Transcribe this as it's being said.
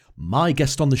My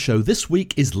guest on the show this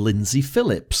week is Lindsay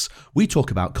Phillips. We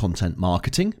talk about content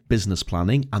marketing, business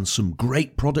planning, and some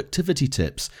great productivity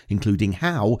tips, including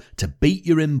how to beat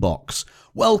your inbox.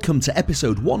 Welcome to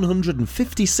episode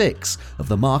 156 of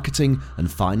the Marketing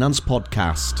and Finance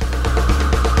Podcast.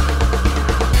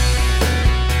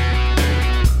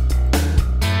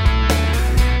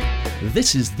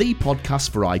 This is the podcast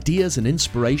for ideas and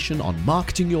inspiration on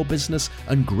marketing your business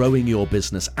and growing your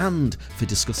business, and for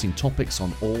discussing topics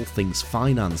on all things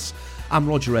finance. I'm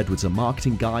Roger Edwards, a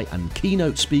marketing guy and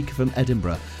keynote speaker from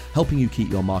Edinburgh, helping you keep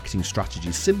your marketing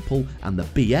strategy simple and the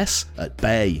BS at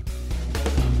bay.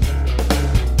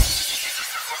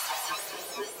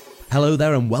 Hello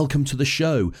there and welcome to the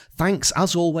show. Thanks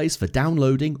as always for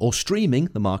downloading or streaming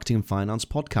the Marketing and Finance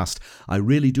Podcast. I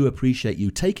really do appreciate you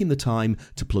taking the time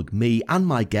to plug me and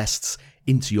my guests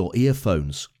into your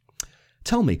earphones.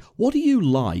 Tell me, what do you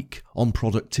like on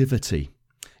productivity?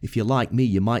 If you're like me,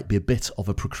 you might be a bit of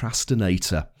a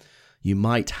procrastinator. You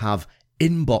might have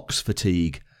inbox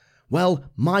fatigue. Well,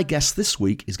 my guest this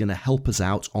week is going to help us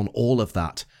out on all of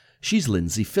that. She's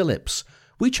Lindsay Phillips.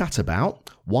 We chat about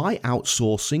why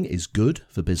outsourcing is good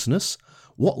for business,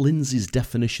 what Lindsay's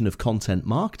definition of content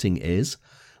marketing is,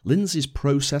 Lindsay's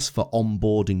process for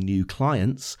onboarding new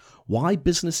clients, why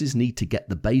businesses need to get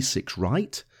the basics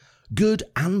right, good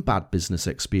and bad business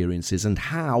experiences, and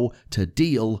how to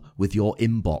deal with your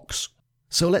inbox.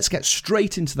 So let's get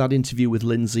straight into that interview with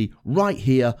Lindsay right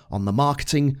here on the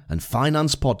Marketing and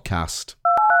Finance Podcast.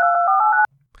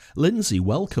 Lindsay,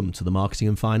 welcome to the Marketing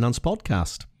and Finance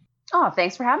Podcast. Oh,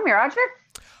 thanks for having me, Roger.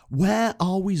 Where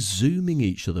are we Zooming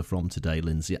each other from today,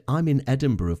 Lindsay? I'm in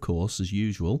Edinburgh, of course, as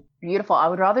usual. Beautiful. I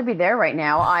would rather be there right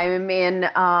now. I'm in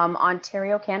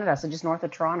Ontario, Canada, so just north of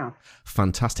Toronto.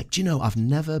 Fantastic. Do you know, I've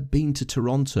never been to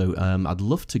Toronto. I'd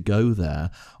love to go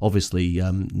there. Obviously,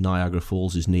 Niagara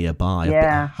Falls is nearby.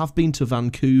 Yeah. I have been to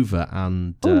Vancouver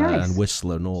and nice. and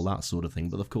Whistler and all that sort of thing.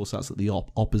 But of course, that's at the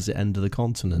opposite end of the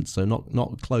continent, so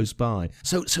not close by.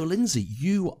 So Lindsay,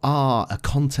 you are a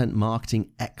content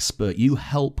marketing expert. You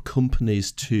help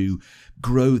companies to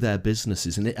grow their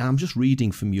businesses. And I'm just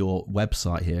reading from your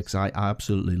website here because I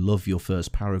absolutely love your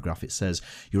first paragraph. It says,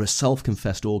 you're a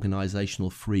self-confessed organizational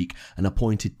freak, an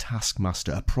appointed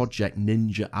taskmaster, a project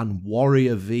ninja and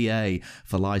warrior VA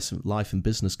for life and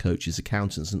business coaches,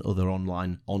 accountants and other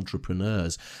online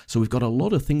entrepreneurs. So we've got a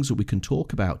lot of things that we can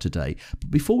talk about today. But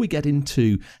before we get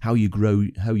into how you grew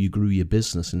your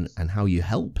business and how you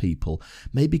help people,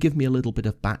 maybe give me a little bit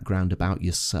of background about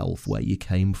yourself, where you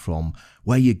came from,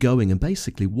 where you're going, and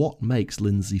basically what makes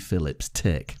Lindsay Phillips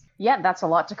tick. Yeah, that's a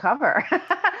lot to cover.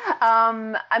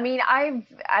 I mean,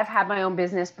 I've had my own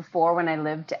business before when I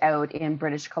lived out in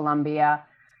British Columbia,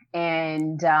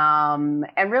 and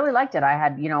really liked it. I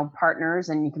had, partners,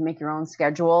 and you can make your own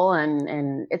schedule,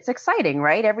 and it's exciting,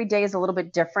 right? Every day is a little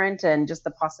bit different, and just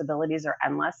the possibilities are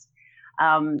endless.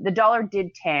 The dollar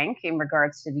did tank in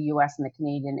regards to the US and the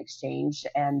Canadian exchange,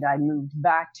 and I moved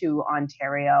back to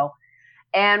Ontario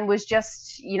and was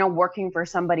just, working for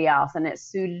somebody else, and it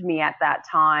suited me at that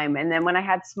time. And then when I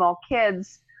had small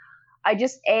kids, I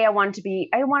wanted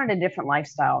a different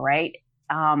lifestyle, right?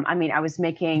 I was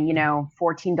making,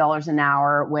 $14 an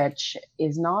hour, which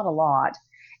is not a lot.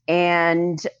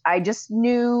 And I just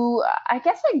knew, I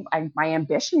guess my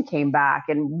ambition came back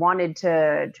and wanted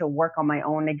to work on my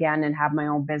own again and have my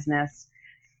own business.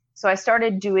 So I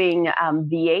started doing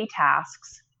VA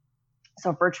tasks.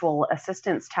 So virtual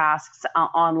assistance tasks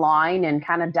online, and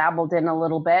kind of dabbled in a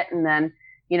little bit. And then,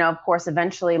 of course,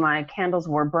 eventually my candles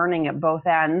were burning at both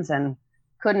ends and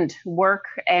couldn't work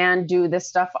and do this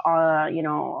stuff,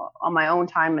 on my own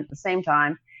time at the same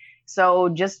time. So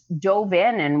just dove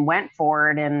in and went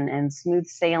for it, and Smooth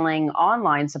Sailing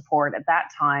Online Support at that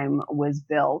time was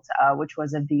built, which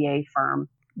was a VA firm.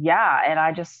 Yeah, and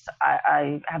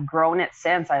I have grown it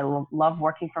since. I love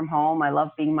working from home. I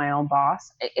love being my own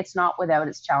boss. It's not without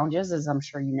its challenges, as I'm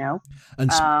sure you know.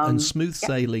 And Smooth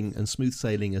Sailing,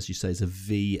 as you say, is a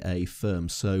VA firm.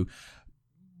 So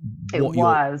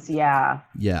yeah.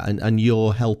 Yeah, and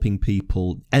you're helping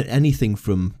people, anything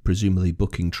from presumably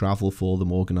booking travel for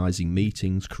them, organising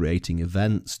meetings, creating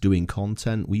events, doing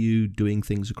content. Were you doing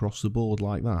things across the board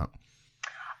like that?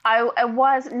 I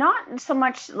was not so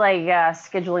much like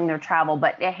scheduling their travel,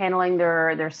 but handling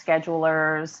their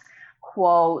schedulers,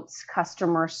 quotes,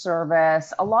 customer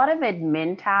service, a lot of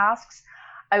admin tasks.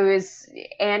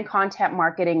 And content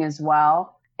marketing as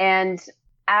well. And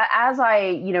as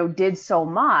I, did so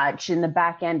much in the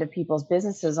back end of people's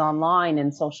businesses online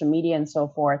and social media and so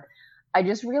forth, I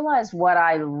just realized what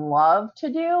I love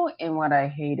to do and what I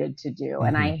hated to do. Mm-hmm.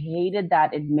 And I hated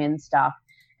that admin stuff.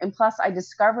 And plus, I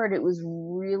discovered it was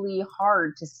really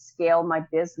hard to scale my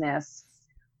business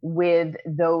with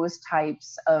those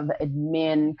types of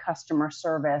admin, customer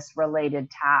service related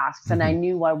tasks. And I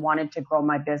knew I wanted to grow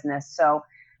my business. So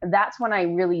that's when I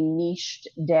really niched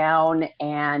down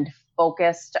and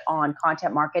focused on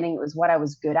content marketing. It was what I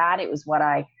was good at. It was what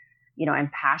I,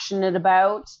 am passionate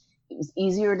about. It was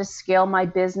easier to scale my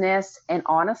business. And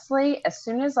honestly, as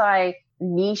soon as I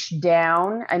niche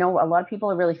down, I know a lot of people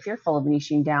are really fearful of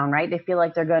niching down, right? They feel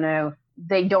like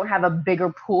they don't have a bigger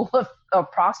pool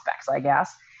of prospects, I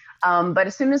guess. But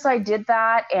as soon as I did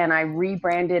that and I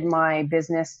rebranded my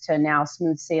business to now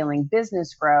Smooth Sailing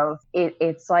Business Growth,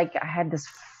 it's like I had this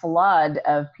flood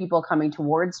of people coming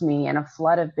towards me and a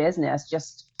flood of business.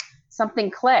 Just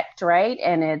something clicked, right?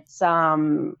 And it's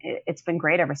been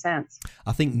great ever since.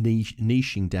 I think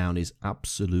niching down is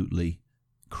absolutely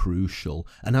crucial.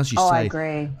 And as you say, I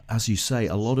agree. As you say,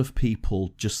 a lot of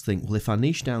people just think, well, if I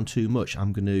niche down too much,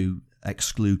 I'm going to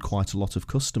exclude quite a lot of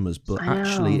customers, but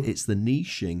actually it's the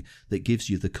niching that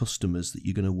gives you the customers that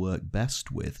you're going to work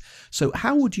best with. So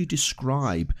how would you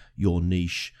describe your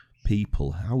niche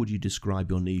people? How would you describe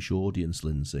your niche audience,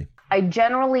 Lindsay? I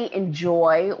generally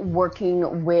enjoy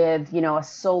working with, a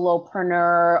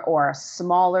solopreneur or a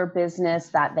smaller business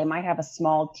that they might have a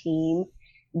small team.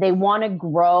 They want to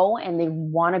grow and they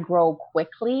want to grow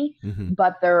quickly,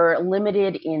 but they're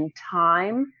limited in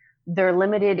time. They're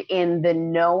limited in the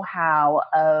know-how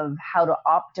of how to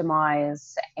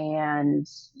optimize and,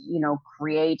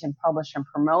 create and publish and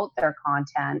promote their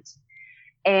content.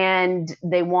 And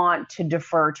they want to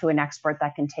defer to an expert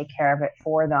that can take care of it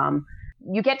for them.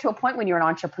 You get to a point when you're an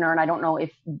entrepreneur, and I don't know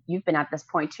if you've been at this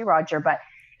point too, Roger, but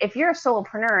if you're a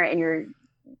solopreneur and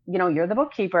you're the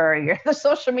bookkeeper, you're the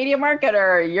social media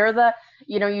marketer, you're the,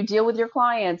 you deal with your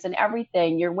clients and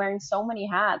everything. You're wearing so many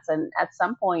hats, and at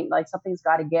some point, like, something's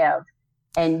got to give,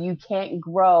 and you can't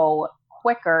grow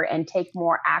quicker and take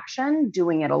more action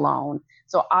doing it alone.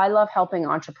 So I love helping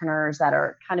entrepreneurs that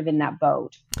are kind of in that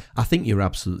boat. I think you're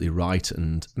absolutely right.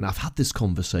 And I've had this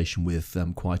conversation with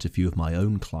quite a few of my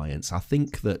own clients. I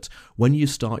think that when you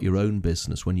start your own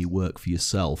business, when you work for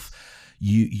yourself,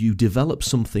 you develop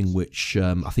something which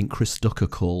I think Chris Ducker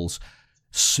calls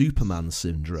Superman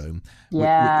syndrome,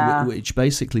 which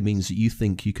basically means that you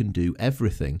think you can do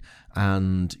everything,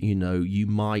 and you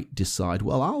might decide,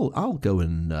 well, I'll go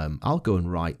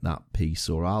and write that piece,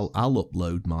 or I'll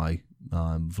upload my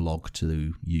vlog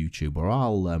to YouTube, or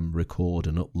I'll record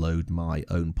and upload my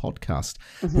own podcast.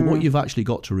 But what you've actually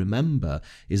got to remember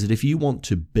is that if you want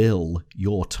to bill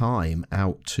your time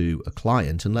out to a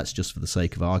client, and let's just for the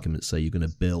sake of argument say you're going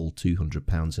to bill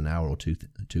 £200 an hour or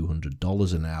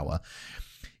 $200 an hour,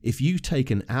 if you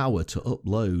take an hour to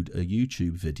upload a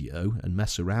YouTube video and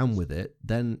mess around with it,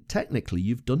 then technically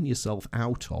you've done yourself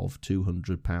out of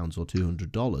 £200 or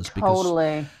 $200.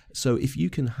 Totally. So if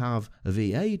you can have a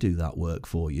VA do that work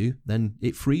for you, then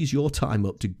it frees your time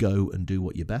up to go and do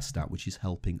what you're best at, which is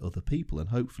helping other people and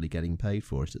hopefully getting paid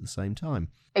for it at the same time.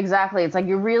 Exactly. It's like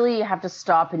you really have to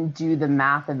stop and do the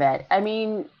math of it. I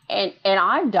mean, and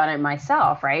I've done it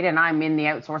myself, right? And I'm in the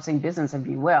outsourcing business, if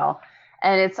you will.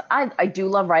 And I do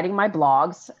love writing my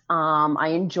blogs. I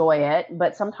enjoy it,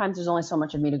 but sometimes there's only so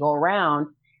much of me to go around.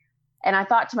 And I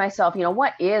thought to myself,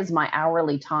 what is my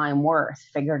hourly time worth?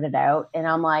 Figured it out. And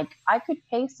I'm like, I could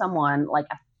pay someone like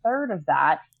a third of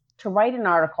that to write an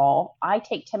article. I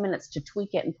take 10 minutes to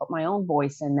tweak it and put my own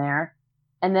voice in there.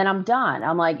 And then I'm done.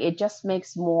 I'm like, it just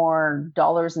makes more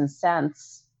dollars and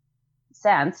cents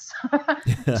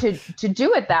to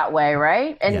do it that way.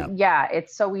 Right. And yeah,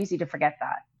 it's so easy to forget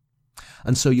that.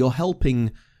 And so you're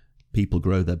helping people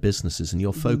grow their businesses, and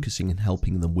you're focusing and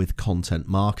helping them with content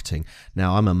marketing.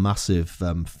 Now, I'm a massive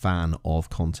fan of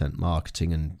content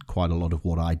marketing, and quite a lot of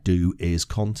what I do is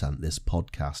content. This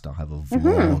podcast, I have a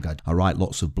vlog, I write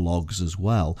lots of blogs as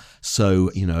well. So,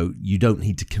 you don't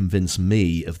need to convince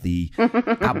me of the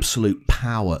absolute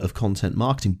power of content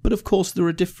marketing. But of course, there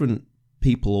are different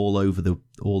people all over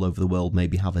the world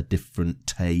maybe have a different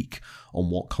take on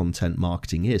what content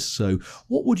marketing is. So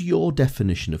what would your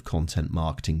definition of content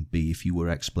marketing be if you were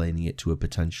explaining it to a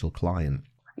potential client?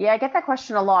 Yeah, I get that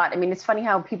question a lot. I mean, it's funny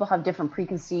how people have different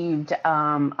preconceived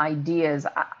ideas.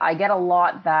 I get a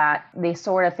lot that they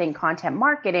sort of think content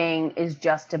marketing is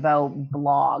just about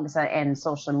blogs and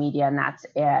social media, and that's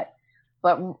it.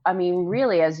 But I mean,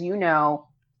 really, as you know,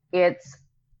 it's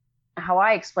how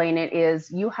I explain it is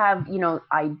you have,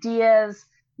 ideas,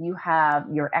 you have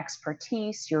your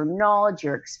expertise, your knowledge,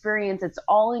 your experience. It's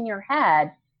all in your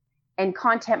head. And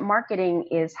content marketing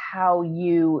is how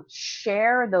you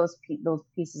share those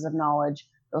pieces of knowledge,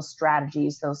 those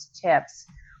strategies, those tips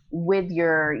with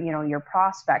your, your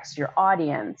prospects, your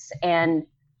audience, and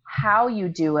how you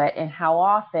do it and how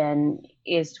often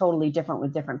is totally different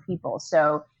with different people.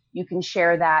 So you can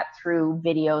share that through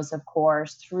videos, of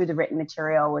course, through the written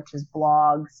material, which is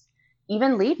blogs.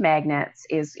 Even lead magnets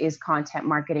is content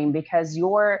marketing, because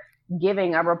you're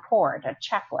giving a report, a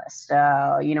checklist,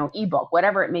 ebook,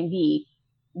 whatever it may be.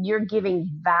 You're giving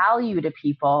value to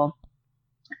people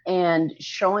and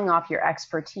showing off your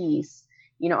expertise,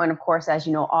 and of course, as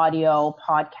you know, audio,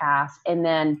 podcasts, and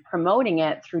then promoting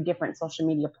it through different social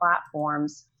media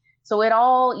platforms. So it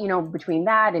all, between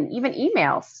that and even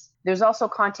emails, there's also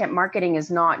content marketing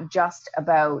is not just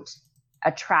about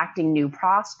attracting new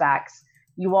prospects.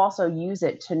 You also use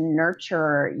it to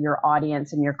nurture your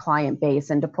audience and your client base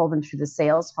and to pull them through the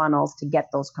sales funnels to get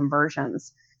those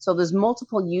conversions. So there's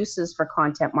multiple uses for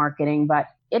content marketing, but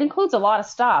it includes a lot of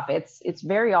stuff. It's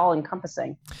very all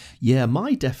encompassing. Yeah,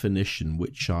 my definition,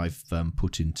 which I've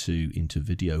put into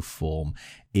video form,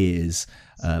 is,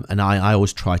 and I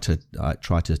always try to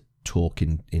talk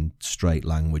in straight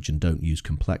language and don't use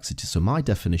complexity. So my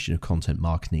definition of content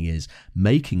marketing is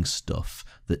making stuff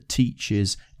that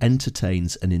teaches,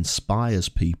 entertains, and inspires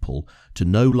people to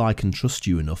know, like, and trust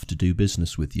you enough to do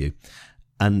business with you.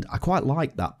 And I quite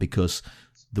like that, because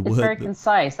it's very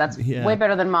concise. That's way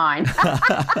better than mine.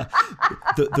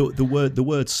 the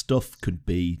word stuff could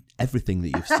be everything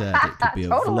that you've said. It could be a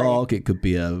vlog, it could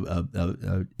be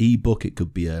a ebook, it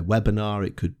could be a webinar,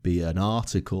 it could be an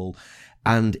article.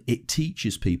 And it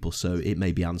teaches people, so it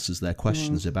maybe answers their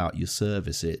questions about your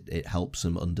service. It helps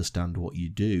them understand what you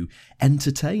do.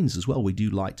 Entertains as well. We do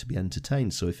like to be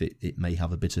entertained. So if it may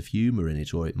have a bit of humor in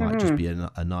it, or it might just be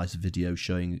a nice video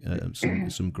showing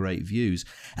some great views.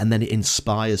 And then it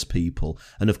inspires people.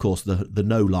 And of course, the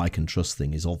know, like, and trust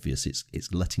thing is obvious.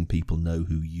 It's letting people know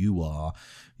who you are,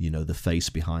 the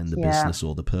face behind the business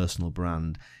or the personal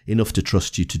brand, enough to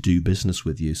trust you to do business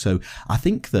with you. So I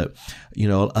think that,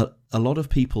 a lot of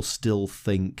people still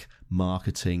think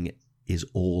marketing is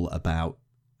all about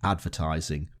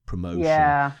advertising,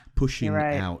 promotion, pushing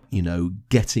out,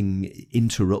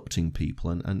 interrupting people.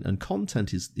 And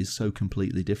content is so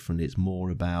completely different. It's more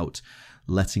about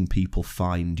letting people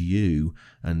find you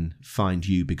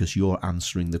because you're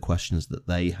answering the questions that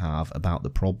they have about the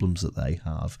problems that they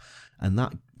have. And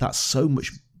that's so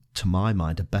much, to my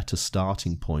mind, a better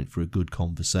starting point for a good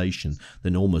conversation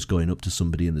than almost going up to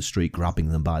somebody in the street, grabbing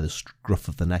them by the scruff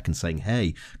of the neck and saying,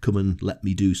 hey, come and let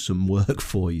me do some work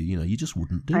for you. You just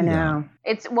wouldn't do that. I know.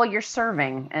 You're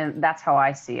serving, and that's how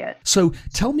I see it. So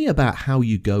tell me about how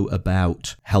you go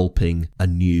about helping a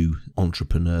new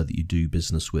entrepreneur that you do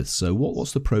business with. So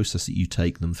what's the process that you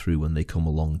take them through when they come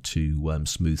along to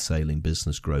Smooth Sailing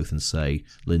Business Growth and say,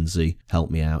 Lindsay, help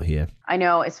me out here? I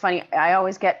know, it's funny. I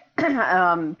always get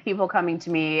people coming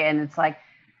to me, and it's like,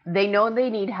 they know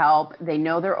they need help. They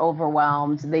know they're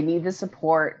overwhelmed. They need the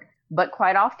support, but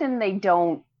quite often they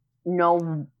don't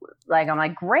know. Like, I'm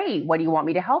like, great, what do you want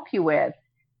me to help you with?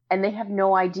 And they have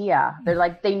no idea. They're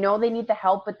like, they know they need the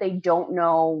help, but they don't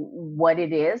know what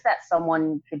it is that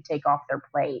someone could take off their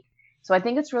plate. So I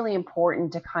think it's really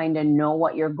important to kind of know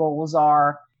what your goals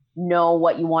are, know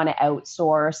what you want to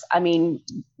outsource. I mean,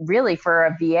 really, for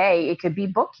a VA, it could be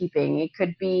bookkeeping. It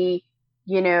could be,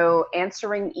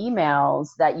 answering emails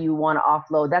that you want to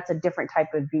offload. That's a different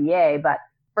type of VA. But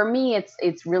for me,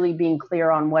 it's really being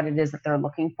clear on what it is that they're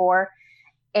looking for.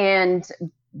 And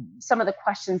some of the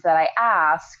questions that I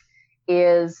ask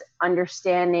is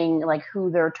understanding, like,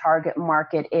 who their target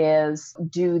market is.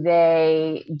 Do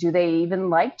they even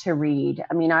like to read?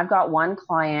 I mean, I've got one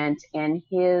client, and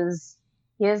his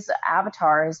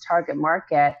avatar, his target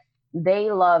market,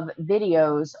 they love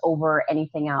videos over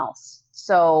anything else.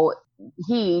 So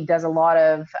he does a lot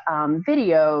of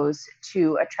videos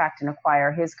to attract and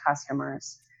acquire his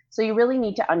customers. So you really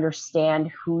need to understand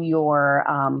who you're,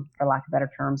 for lack of better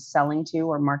terms, selling to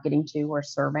or marketing to or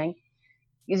serving,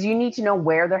 because you need to know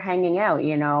where they're hanging out.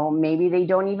 Maybe they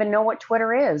don't even know what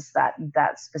Twitter is,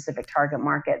 that specific target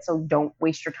market. So don't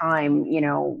waste your time,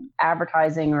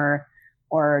 advertising or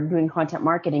doing content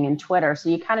marketing in Twitter. So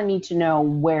you kind of need to know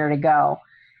where to go.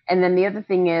 And then the other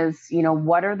thing is,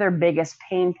 what are their biggest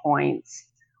pain points?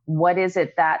 What is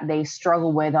it that they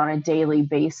struggle with on a daily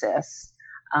basis?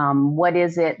 What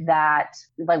is it that,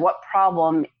 like, what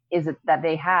problem is it that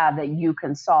they have that you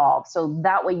can solve? So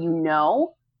that way,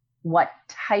 what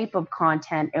type of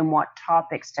content and what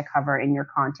topics to cover in your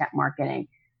content marketing.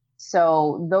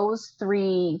 So those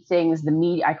three things,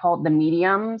 I call it the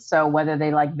medium. So whether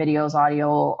they like videos,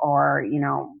 audio, or,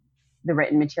 the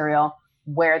written material,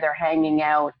 where they're hanging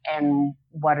out and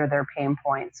what are their pain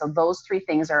points. So those three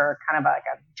things are kind of like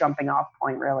a jumping off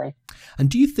point, really. And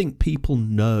do you think people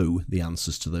know the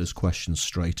answers to those questions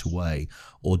straight away,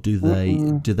 or do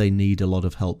they need a lot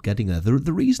of help getting there?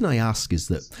 The reason I ask is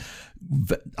that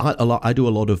I do a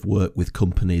lot of work with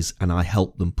companies, and I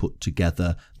help them put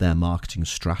together their marketing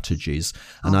strategies.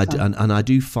 And awesome. I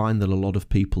do find that a lot of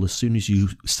people, as soon as you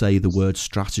say the word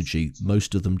strategy,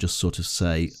 most of them just sort of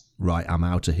say, right, I'm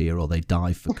out of here, or they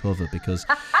dive for cover because,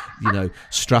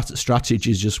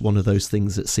 strategy is just one of those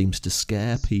things that seems to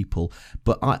scare people.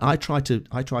 But I try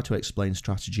to explain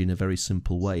strategy in a very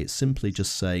simple way. It's simply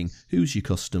just saying, who's your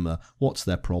customer, what's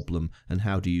their problem, and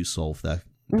how do you solve their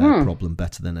problem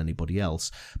better than anybody else.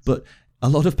 But a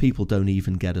lot of people don't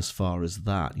even get as far as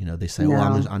that. They say,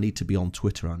 I need to be on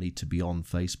Twitter, I need to be on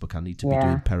Facebook, I need to be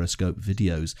doing Periscope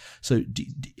videos. So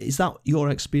is that your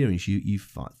experience? You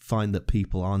find that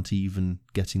people aren't even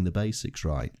getting the basics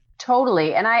right?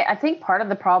 Totally. And I think part of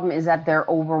the problem is that they're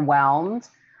overwhelmed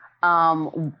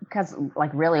because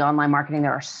like really online marketing,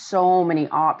 there are so many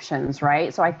options,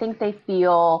 right? So I think they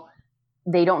feel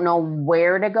they don't know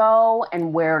where to go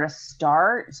and where to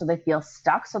start. So they feel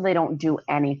stuck. So they don't do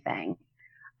anything.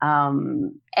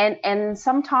 And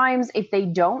sometimes if they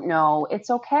don't know, it's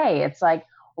okay. It's like,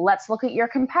 let's look at your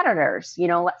competitors,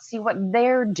 let's see what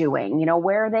they're doing,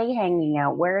 where are they hanging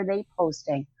out? Where are they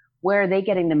posting? Where are they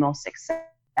getting the most success?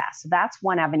 So that's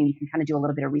one avenue. You can kind of do a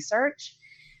little bit of research.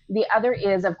 The other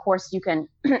is, of course, you can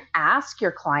ask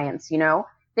your clients,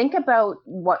 think about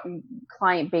what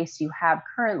client base you have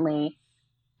currently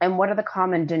and what are the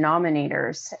common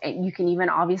denominators. You can even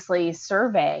obviously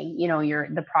survey,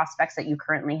 the prospects that you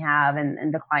currently have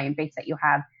and the client base that you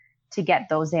have to get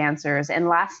those answers. And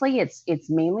lastly, it's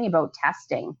mainly about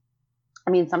testing.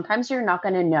 I mean, sometimes you're not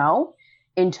going to know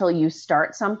until you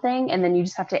start something, and then you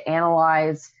just have to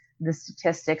analyze the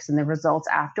statistics and the results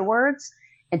afterwards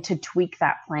and to tweak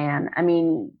that plan. I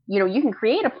mean, you can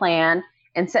create a plan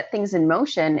and set things in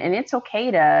motion, and it's okay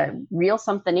to reel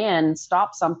something in,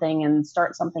 stop something, and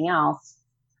start something else,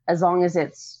 as long as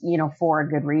it's, for a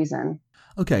good reason.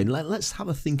 Okay, let's have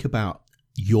a think about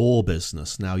your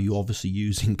business. Now, you're obviously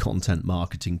using content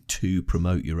marketing to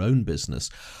promote your own business.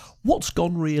 What's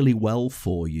gone really well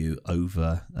for you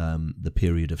over the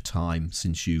period of time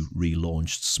since you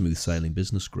relaunched Smooth Sailing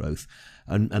Business Growth?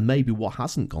 And maybe what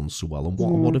hasn't gone so well? And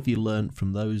what have you learned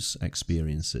from those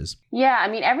experiences? Yeah, I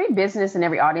mean, every business and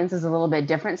every audience is a little bit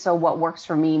different. So what works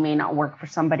for me may not work for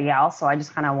somebody else. So I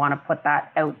just kind of want to put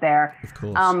that out there. Of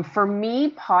course. For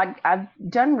me, I've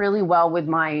done really well with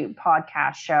my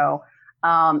podcast show.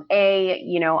 I'm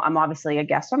obviously a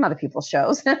guest on other people's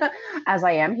shows as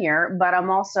I am here, but I'm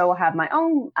also have my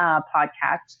own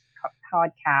podcast,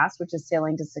 which is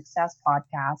Sailing to Success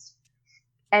podcast.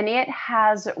 And it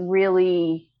has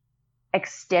really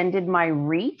extended my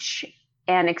reach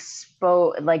and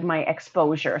my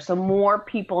exposure. So more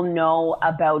people know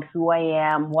about who I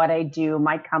am, what I do,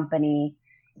 my company.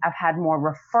 I've had more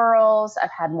referrals.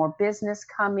 I've had more business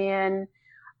come in.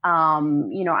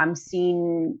 I'm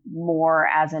seen more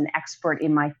as an expert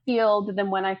in my field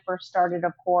than when I first started,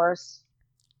 of course.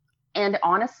 And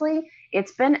honestly,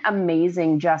 it's been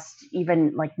amazing just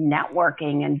even like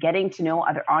networking and getting to know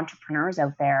other entrepreneurs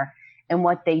out there and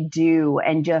what they do.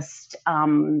 And just,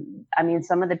 some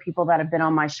of the people that have been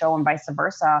on my show and vice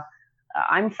versa,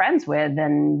 I'm friends with,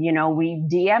 and, we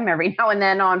DM every now and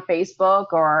then on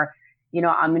Facebook, or,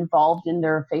 I'm involved in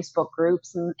their Facebook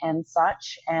groups and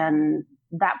such. And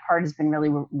that part has been really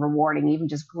rewarding, even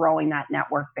just growing that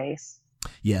network base.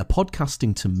 Yeah,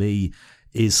 podcasting to me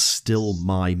is still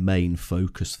my main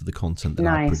focus for the content that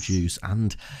I produce.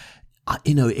 And,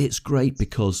 it's great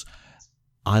because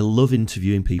I love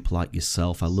interviewing people like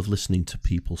yourself. I love listening to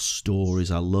people's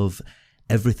stories. I love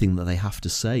everything that they have to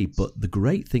say. But the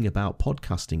great thing about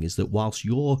podcasting is that whilst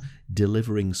you're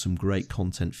delivering some great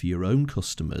content for your own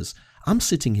customers, I'm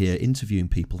sitting here interviewing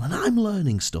people and I'm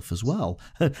learning stuff as well.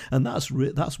 And that's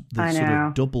the sort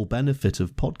of double benefit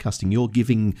of podcasting. You're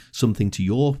giving something to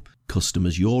your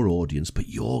customers, your audience, but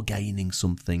you're gaining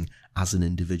something as an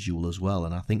individual as well.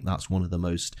 And I think that's one of the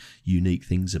most unique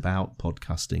things about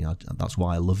podcasting. That's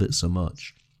why I love it so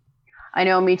much. I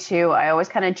know, me too. I always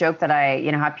kind of joke that I,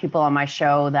 have people on my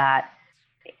show that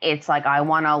it's like, I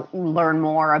want to learn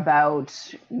more about,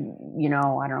 I don't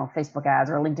know, Facebook ads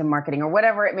or LinkedIn marketing or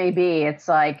whatever it may be. It's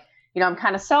like, I'm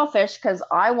kind of selfish because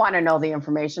I want to know the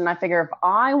information. I figure if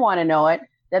I want to know it,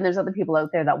 then there's other people out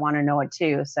there that want to know it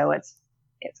too. So it's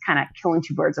kind of killing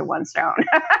two birds with one stone.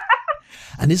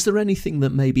 And is there anything that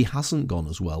maybe hasn't gone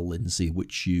as well, Lindsay,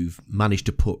 which you've managed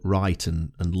to put right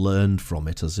and learned from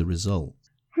it as a result?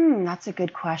 That's a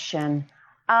good question.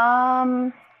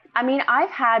 I mean, I've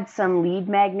had some lead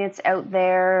magnets out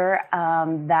there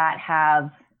that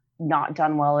have not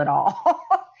done well at all.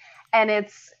 And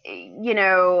it's,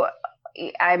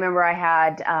 I remember I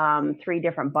had 3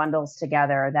 different bundles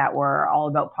together that were all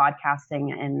about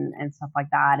podcasting and stuff like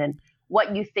that. And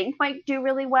what you think might do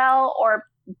really well or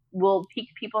will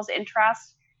pique people's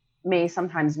interest may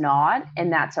sometimes not,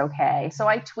 and that's okay. So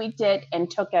I tweaked it and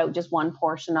took out just one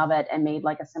portion of it and made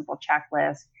like a simple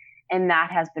checklist, and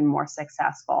that has been more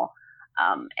successful.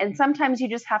 And sometimes you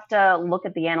just have to look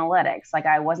at the analytics. Like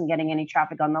I wasn't getting any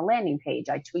traffic on the landing page.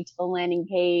 I tweaked the landing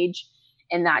page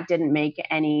and that didn't make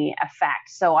any effect.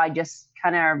 So I just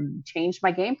kind of changed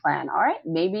my game plan. All right,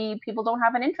 maybe people don't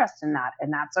have an interest in that,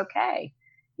 and that's okay.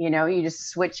 You just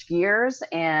switch gears.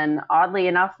 And oddly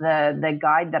enough, the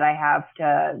guide that I have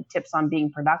to tips on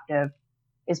being productive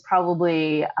is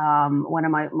probably one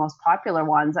of my most popular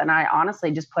ones. And I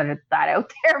honestly just put that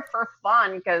out there for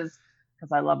fun because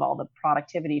I love all the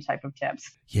productivity type of tips.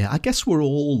 Yeah, I guess we're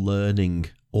all learning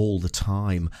all the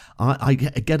time. I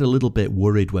get a little bit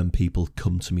worried when people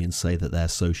come to me and say that they're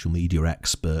social media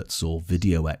experts or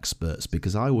video experts,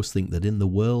 because I always think that in the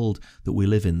world that we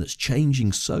live in that's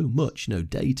changing so much,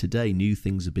 day to day, new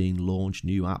things are being launched,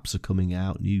 new apps are coming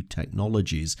out, new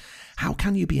technologies. How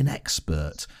can you be an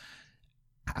expert?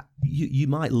 You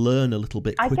might learn a little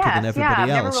bit quicker than everybody else.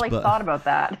 I've never really thought about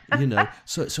that.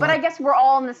 So but I guess we're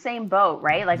all in the same boat,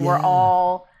 right? Like we're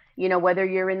all, whether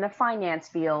you're in the finance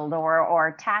field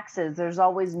or taxes, there's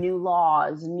always new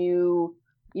laws, new,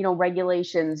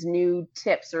 regulations, new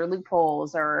tips or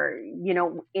loopholes, or,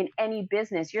 in any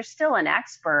business, you're still an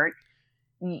expert.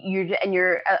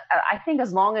 I think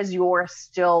as long as you're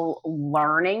still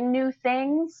learning new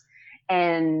things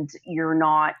and you're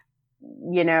not,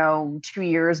 2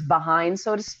 years behind,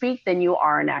 so to speak, then you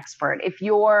are an expert. If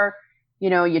you're,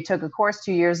 you took a course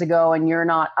 2 years ago and you're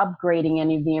not upgrading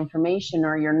any of the information,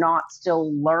 or you're not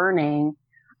still learning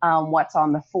what's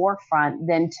on the forefront,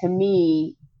 then to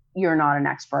me, you're not an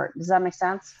expert. Does that make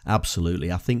sense?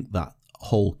 Absolutely. I think that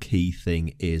whole key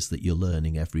thing is that you're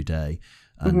learning every day,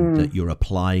 and that you're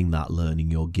applying that learning,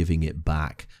 you're giving it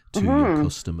back to your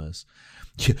customers.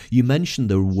 You mentioned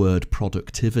the word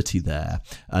productivity there,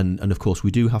 and of course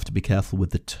we do have to be careful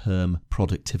with the term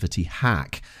productivity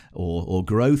hack or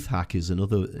growth hack is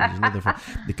another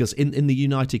because in the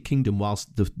United Kingdom,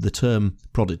 whilst the term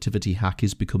productivity hack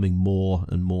is becoming more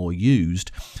and more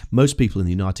used, most people in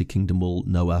the United Kingdom will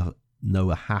know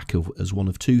a hack as one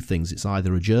of two things. It's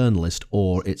either a journalist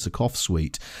or it's a cough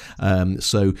sweet.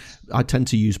 So I tend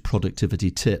to use productivity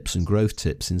tips and growth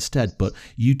tips instead, but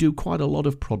you do quite a lot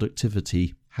of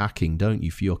productivity hacking, don't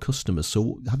you, for your customers?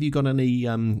 So have you got any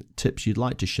tips you'd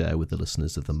like to share with the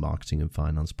listeners of the Marketing and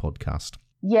Finance podcast?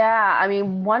 Yeah, I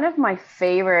mean, one of my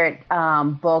favorite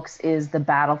books is The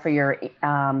Battle for Your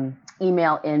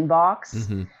Email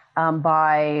Inbox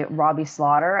by Robbie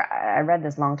Slaughter. I read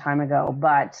this a long time ago,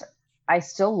 but I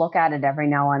still look at it every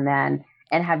now and then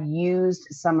and have used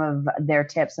some of their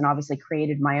tips and obviously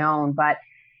created my own. But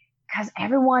because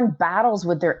everyone battles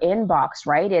with their inbox,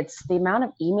 right? It's the amount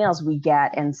of emails we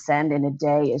get and send in a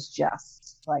day is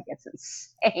just like, it's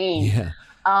insane. Yeah.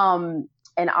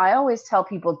 And I always tell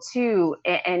people too,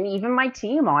 and even my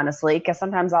team, honestly, because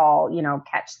sometimes I'll,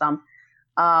 catch them,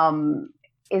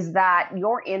 is that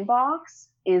your inbox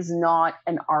is not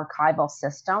an archival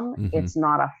system. It's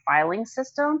not a filing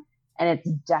system. And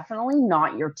it's definitely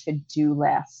not your to-do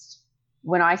list.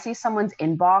 When I see someone's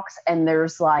inbox and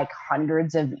there's like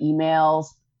hundreds of emails,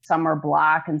 some are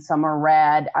black and some are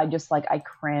red, I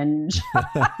cringe.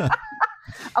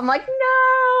 I'm like,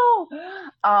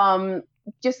 no.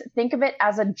 Just think of it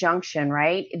as a junction,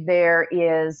 right?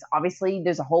 There's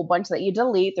a whole bunch that you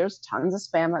delete. There's tons of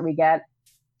spam that we get.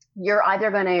 You're either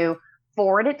going to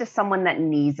forward it to someone that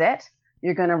needs it.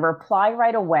 You're going to reply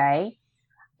right away.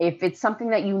 If it's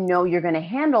something that you're going to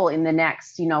handle in the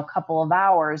next, couple of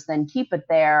hours, then keep it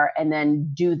there and then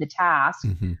do the task.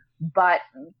 But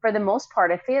for the most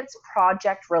part, if it's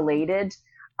project related,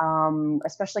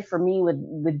 especially for me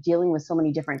with dealing with so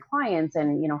many different clients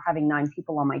and, having 9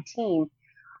 people on my team,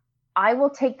 I will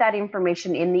take that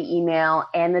information in the email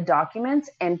and the documents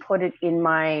and put it in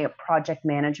my project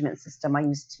management system. I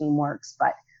use Teamworks,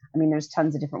 but I mean, there's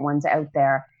tons of different ones out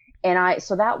there. And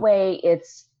so that way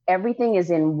everything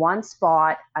is in one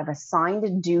spot. I've assigned a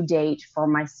due date for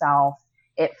myself.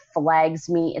 It flags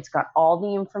me. It's got all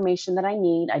the information that I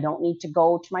need. I don't need to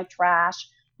go to my trash,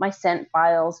 my sent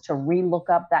files to relook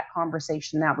up that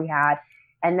conversation that we had.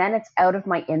 And then it's out of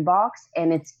my inbox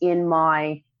and it's in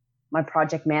my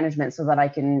project management so that I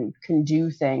can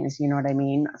do things. You know what I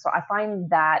mean? So I find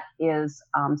that is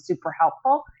super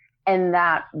helpful. And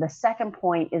that the second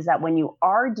point is that when you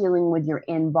are dealing with your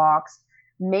inbox,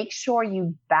 make sure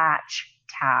you batch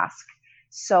task.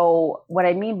 So what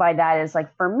I mean by that is,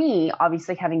 like, for me,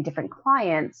 obviously having different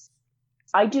clients,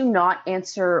 I do not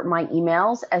answer my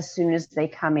emails as soon as they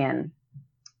come in.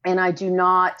 And I do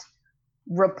not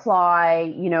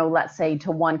reply, let's say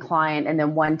to one client and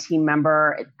then one team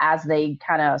member as they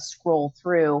kind of scroll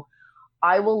through.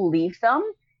 I will leave them.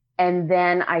 And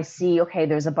then I see, okay,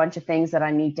 there's a bunch of things that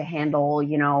I need to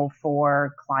handle,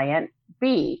 for client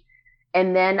B.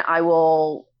 And then I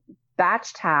will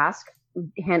batch task,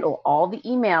 handle all the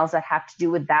emails that have to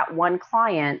do with that one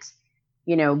client,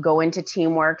 go into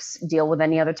Teamworks, deal with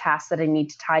any other tasks that I need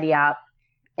to tidy up,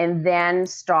 and then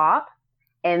stop.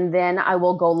 And then I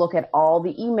will go look at all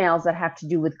the emails that have to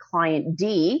do with client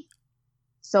D,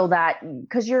 so that,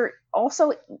 because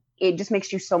it just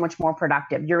makes you so much more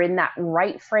productive. You're in that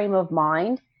right frame of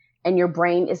mind, and your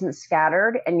brain isn't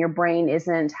scattered, and your brain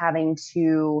isn't having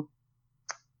to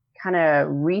kind of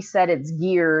reset its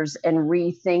gears and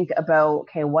rethink about,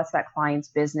 okay, what's that client's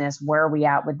business? Where are we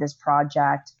at with this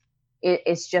project?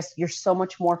 It's just, you're so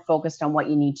much more focused on what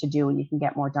you need to do, and you can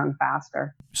get more done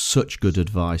faster. Such good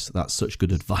advice. That's such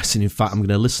good advice. And in fact, I'm going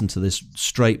to listen to this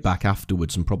straight back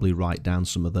afterwards and probably write down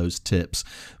some of those tips,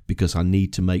 because I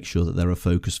need to make sure that they're a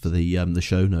focus for the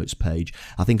show notes page.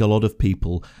 I think a lot of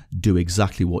people do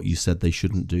exactly what you said they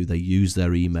shouldn't do. They use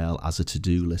their email as a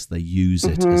to-do list. They use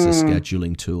it as a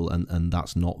scheduling tool, and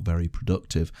that's not very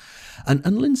productive.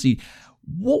 And Lindsay,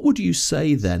 what would you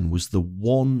say then was the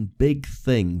one big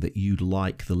thing that you'd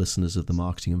like the listeners of the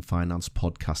Marketing and Finance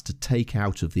podcast to take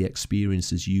out of the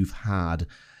experiences you've had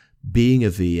being a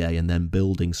VA and then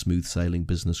building Smooth Sailing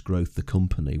Business Growth, the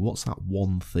company? What's that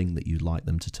one thing that you'd like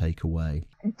them to take away?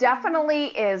 Definitely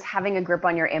is having a grip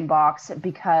on your inbox,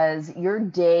 because your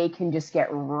day can just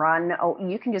get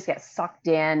you can just get sucked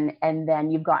in, and then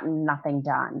you've gotten nothing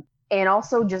done. And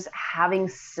also just having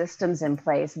systems in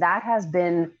place. That has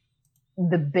been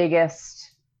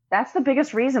that's the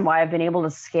biggest reason why I've been able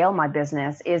to scale my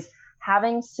business, is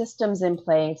having systems in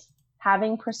place,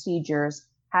 having procedures,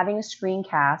 having a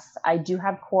screencast. I do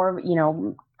have core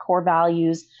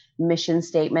values, mission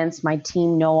statements. My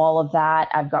team know all of that.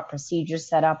 I've got procedures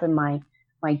set up in my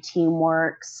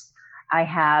Teamworks. I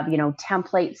have,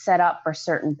 templates set up for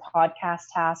certain podcast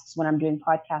tasks when I'm doing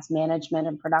podcast management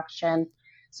and production.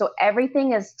 So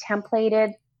everything is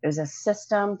templated. There's a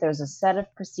system, there's a set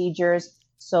of procedures,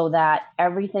 so that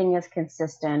everything is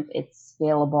consistent, it's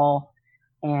scalable,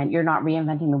 and you're not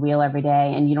reinventing the wheel every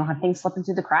day, and you don't have things slipping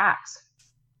through the cracks.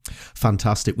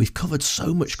 Fantastic. We've covered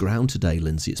so much ground today,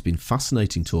 Lindsay. It's been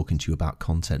fascinating talking to you about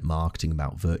content marketing,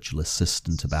 about virtual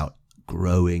assistant, about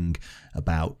growing,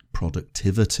 about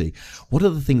productivity. One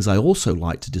of the things I also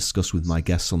like to discuss with my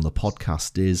guests on the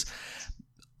podcast is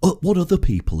what other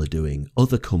people are doing,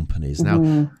 other companies.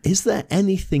 Now, is there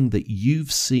anything that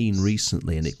you've seen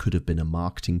recently, and it could have been a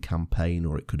marketing campaign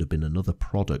or it could have been another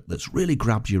product, that's really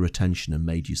grabbed your attention and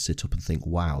made you sit up and think,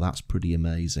 wow, that's pretty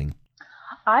amazing?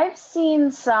 I've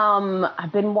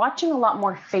been watching a lot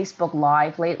more Facebook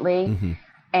Live lately,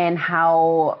 and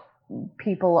how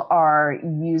people are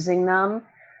using them.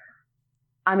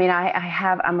 I mean,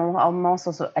 I'm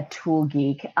also a tool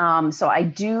geek. So I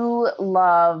do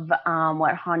love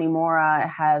what Hanimura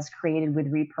has created with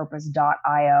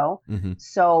repurpose.io.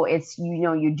 So it's,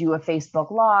 you do a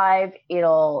Facebook Live,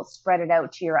 it'll spread it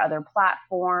out to your other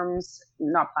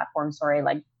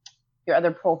like your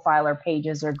other profile or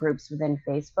pages or groups within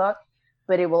Facebook.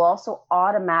 But it will also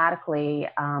automatically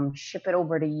ship it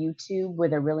over to YouTube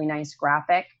with a really nice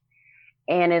graphic.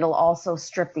 And it'll also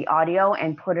strip the audio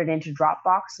and put it into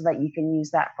Dropbox, so that you can use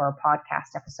that for a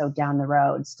podcast episode down the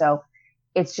road. So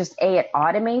it's just, it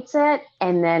automates it,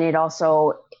 and then it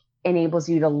also enables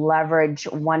you to leverage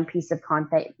one piece of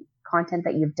content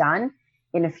that you've done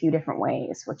in a few different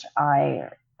ways, which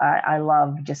I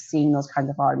love just seeing those kinds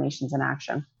of automations in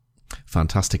action.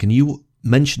 Fantastic. And you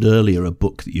mentioned earlier a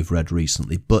book that you've read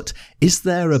recently, but is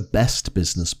there a best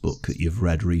business book that you've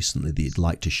read recently that you'd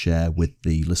like to share with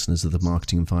the listeners of the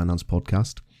Marketing and Finance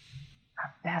podcast?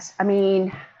 Best. I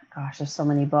mean, gosh, there's so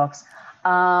many books.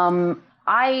 The one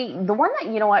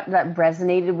that, that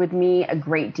resonated with me a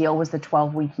great deal was The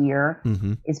 12-Week Year.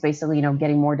 It's basically,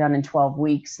 getting more done in 12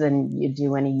 weeks than you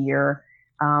do in a year,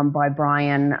 by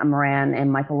Brian Moran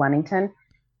and Michael Lennington.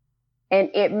 And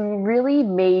it really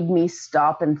made me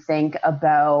stop and think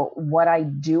about what I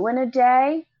do in a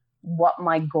day, what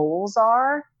my goals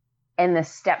are, and the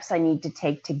steps I need to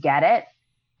take to get it,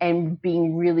 and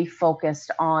being really focused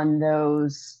on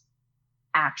those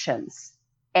actions.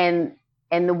 And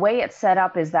And the way it's set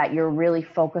up is that you're really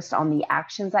focused on the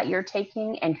actions that you're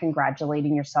taking and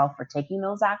congratulating yourself for taking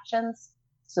those actions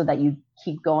so that you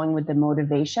keep going with the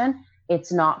motivation.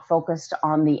 It's not focused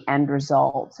on the end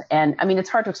result. And I mean, it's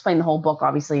hard to explain the whole book,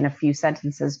 obviously, in a few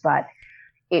sentences, but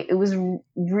it was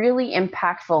really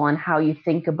impactful on how you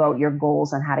think about your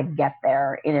goals and how to get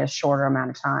there in a shorter amount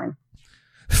of time.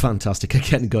 Fantastic.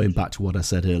 Again, going back to what I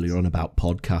said earlier on about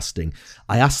podcasting,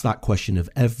 I asked that question of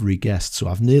every guest. So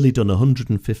I've nearly done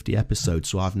 150 episodes.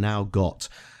 So I've now got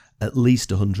at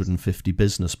least 150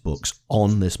 business books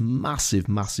on this massive,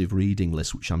 massive reading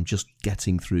list, which I'm just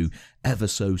getting through ever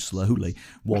so slowly,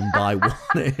 one by one.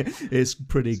 It's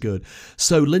pretty good.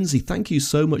 So, Lindsay, thank you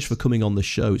so much for coming on the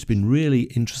show. It's been really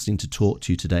interesting to talk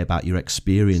to you today about your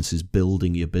experiences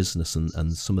building your business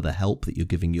and some of the help that you're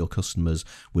giving your customers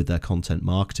with their content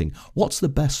marketing. What's the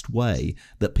best way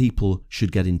that people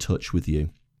should get in touch with you?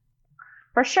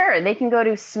 For sure. They can go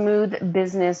to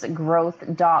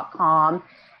smoothbusinessgrowth.com.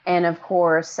 And of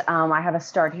course, I have a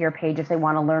Start Here page if they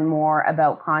want to learn more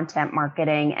about content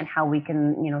marketing and how we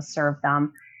can, serve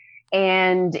them.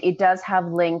 And it does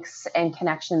have links and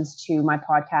connections to my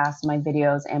podcast, my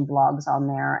videos, and blogs on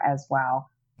there as well.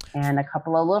 And a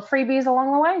couple of little freebies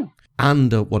along the way.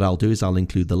 And what I'll do is I'll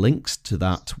include the links to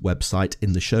that website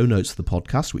in the show notes of the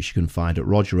podcast, which you can find at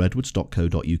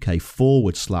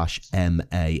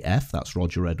rogeredwards.co.uk/MAF. That's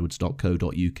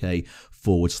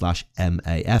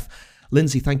rogeredwards.co.uk/MAF.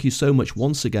 Lindsay, thank you so much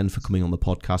once again for coming on the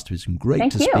podcast. It's been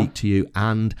great to speak to you,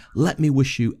 and let me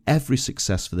wish you every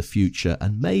success for the future,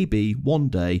 and maybe one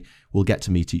day we'll get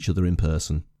to meet each other in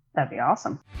person. That'd be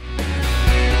awesome.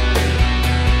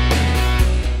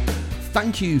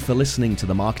 Thank you for listening to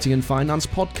the Marketing and Finance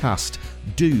Podcast.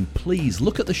 Do please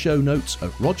look at the show notes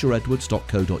at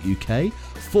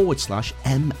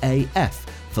rogeredwards.co.uk/MAF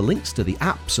for links to the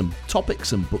apps and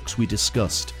topics and books we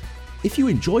discussed. If you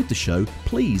enjoyed the show,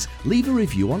 please leave a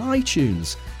review on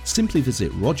iTunes. Simply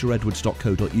visit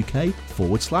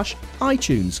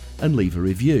rogeredwards.co.uk/iTunes and leave a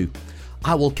review.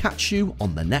 I will catch you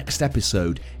on the next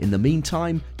episode. In the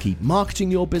meantime, keep marketing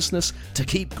your business to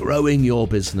keep growing your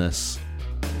business.